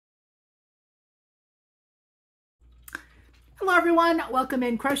Hello everyone, welcome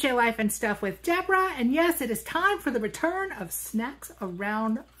in Crochet Life and Stuff with Deborah, and yes, it is time for the return of snacks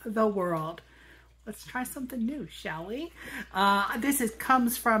around the world. Let's try something new, shall we? This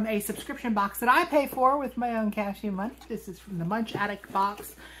comes from a subscription box that I pay for with my own cashew money. This is from the Munch Addict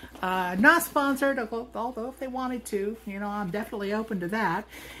box. Not sponsored, although if they wanted to, you know, I'm definitely open to that.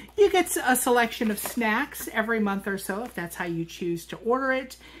 You get a selection of snacks every month or so, if that's how you choose to order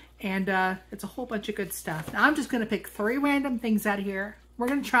it. And it's a whole bunch of good stuff. Now I'm just going to pick 3 random things out of here. We're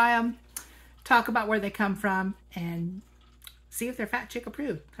going to try them, talk about where they come from, and see if they're Fat Chick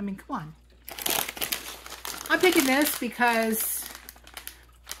approved. I mean, come on. I'm picking this because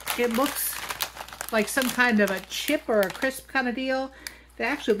it looks like some kind of a chip or a crisp kind of deal. They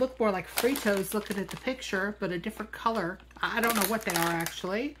actually look more like Fritos looking at the picture, but a different color. I don't know what they are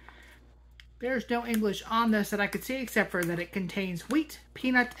actually. There's no English on this that I could see except for that it contains wheat,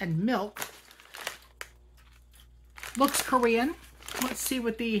 peanut, and milk. Looks Korean. Let's see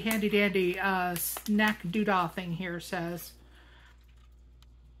what the handy-dandy snack doodah thing here says.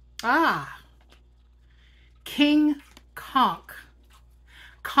 King Conch.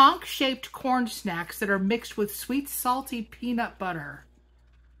 Conch-shaped corn snacks that are mixed with sweet, salty peanut butter.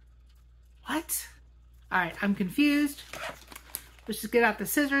 What? All right, I'm confused. Let's just get out the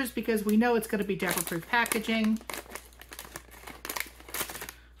scissors because we know it's going to be Deborah-proof packaging.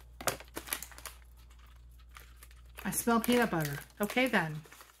 I smell peanut butter. Okay then.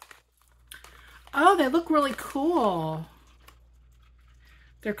 Oh, they look really cool.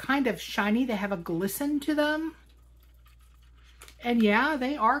 They're kind of shiny. They have a glisten to them. And yeah,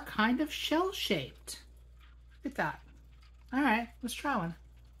 they are kind of shell-shaped. Look at that. All right, let's try one.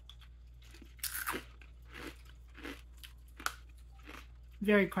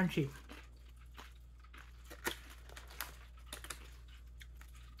 Very crunchy.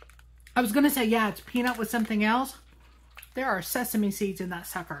 I was going to say, yeah, it's peanut with something else. There are sesame seeds in that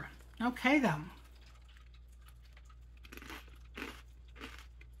sucker. Okay, then.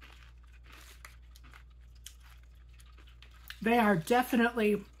 They are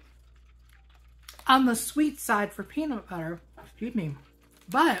definitely on the sweet side for peanut butter. Excuse me.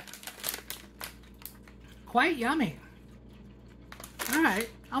 But quite yummy. All right,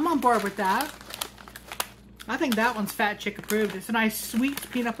 I'm on board with that. I think that one's Fat Chick approved. It's a nice sweet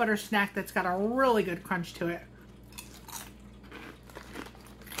peanut butter snack that's got a really good crunch to it.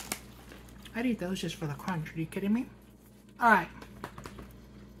 I'd eat those just for the crunch. Are you kidding me? All right.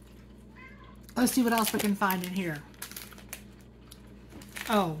 Let's see what else we can find in here.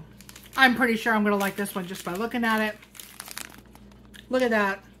 Oh, I'm pretty sure I'm going to like this one just by looking at it. Look at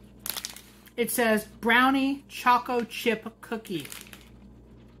that. It says brownie choco chip cookie.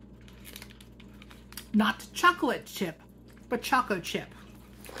 Not chocolate chip, but choco chip.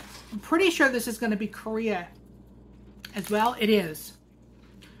 I'm pretty sure this is going to be Korea as well. It is.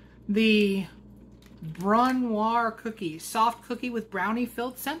 The Brunwar cookie, soft cookie with brownie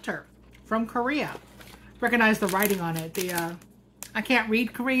filled center from Korea. Recognize the writing on it. I can't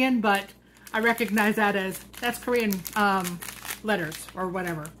read Korean, but I recognize that as, that's Korean letters or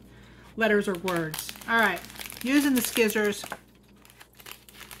whatever. Letters or words. All right, using the scissors.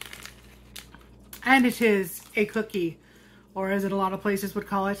 And it is a cookie, or as in a lot of places would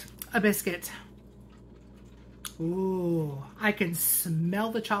call it, a biscuit. Ooh, I can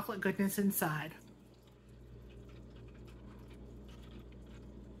smell the chocolate goodness inside.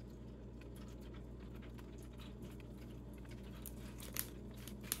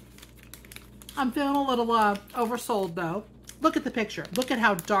 I'm feeling a little oversold though. Look at the picture. Look at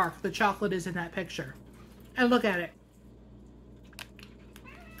how dark the chocolate is in that picture. And look at it.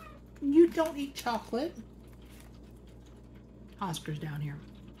 You don't eat chocolate. Oscar's down here.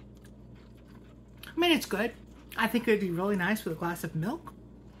 I mean, it's good. I think it would be really nice with a glass of milk.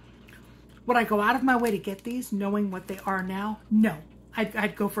 Would I go out of my way to get these knowing what they are now? No.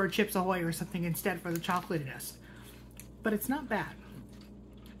 I'd go for a Chips Ahoy or something instead for the chocolatiness. But it's not bad.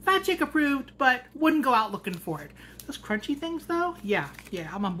 Fat Chick approved, but wouldn't go out looking for it. Those crunchy things though? Yeah,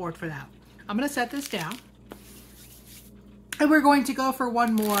 I'm on board for that. I'm going to set this down. And we're going to go for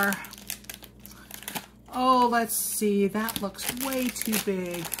one more. Oh, let's see. That looks way too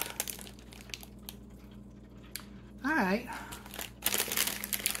big. All right.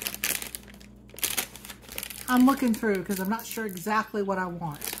 I'm looking through because I'm not sure exactly what I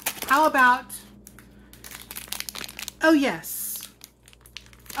want. How about... Oh, yes.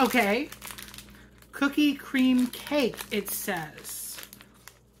 Okay. Cookie cream cake, it says.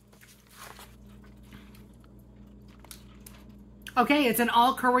 Okay, it's an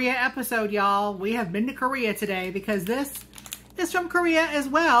all Korea episode, y'all. We have been to Korea today because this is from Korea as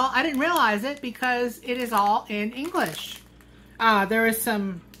well. I didn't realize it because it is all in English. There is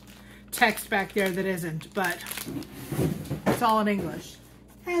some text back there that isn't, but it's all in English.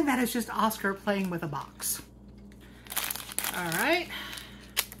 And that is just Oscar playing with a box. All right.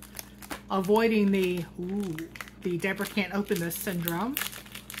 Avoiding the Deborah can't open this syndrome.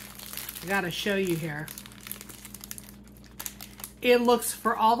 I gotta show you here. It looks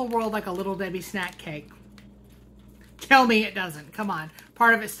for all the world like a Little Debbie snack cake. Tell me it doesn't. Come on.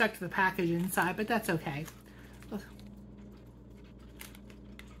 Part of it stuck to the package inside, but that's okay. Look.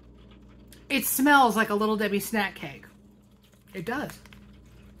 It smells like a Little Debbie snack cake. It does.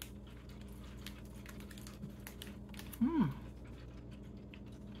 I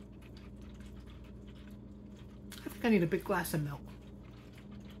think I need a big glass of milk.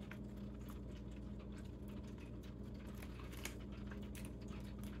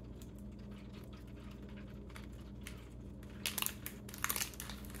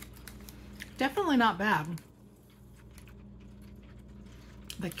 Definitely not bad.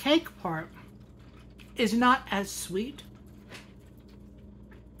 The cake part is not as sweet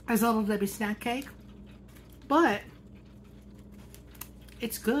as a Little Debbie snack cake, but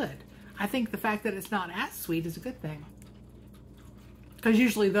it's good. I think the fact that it's not as sweet is a good thing, because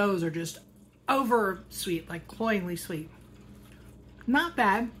usually those are just over sweet, like cloyingly sweet. Not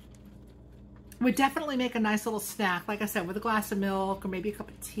bad. Would definitely make a nice little snack, like I said, with a glass of milk or maybe a cup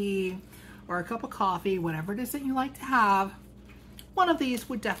of tea or a cup of coffee, whatever it is that you like to have. One of these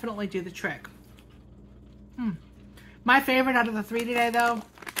would definitely do the trick. My favorite out of the 3 today, though,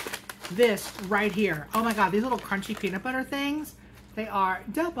 this right here. Oh my God, these little crunchy peanut butter things, they are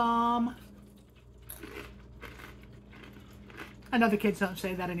da bomb. I know the kids don't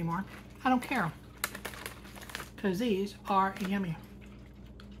say that anymore. I don't care, because these are yummy.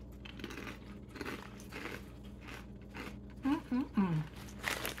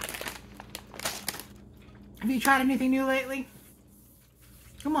 Have you tried anything new lately?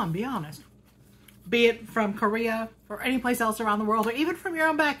 Come on, be honest. Be it from Korea or any place else around the world, or even from your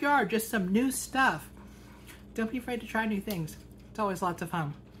own backyard, just some new stuff. Don't be afraid to try new things. It's always lots of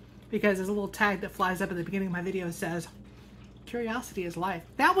fun, because there's a little tag that flies up at the beginning of my video that says, curiosity is life.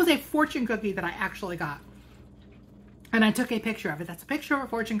 That was a fortune cookie that I actually got, and I took a picture of it. That's a picture of a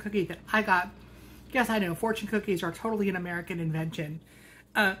fortune cookie that I got. Yes, I know, fortune cookies are totally an American invention,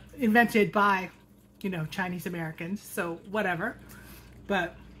 invented by, you know, Chinese Americans, so whatever,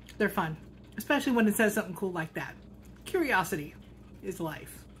 but they're fun, especially when it says something cool like that. Curiosity is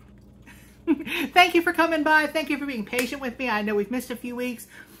life. Thank you for coming by. Thank you for being patient with me. I know we've missed a few weeks,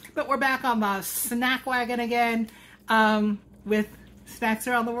 but we're back on the snack wagon again, with snacks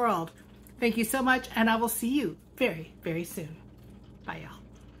around the world. Thank you so much, and I will see you very, very soon. Bye, y'all.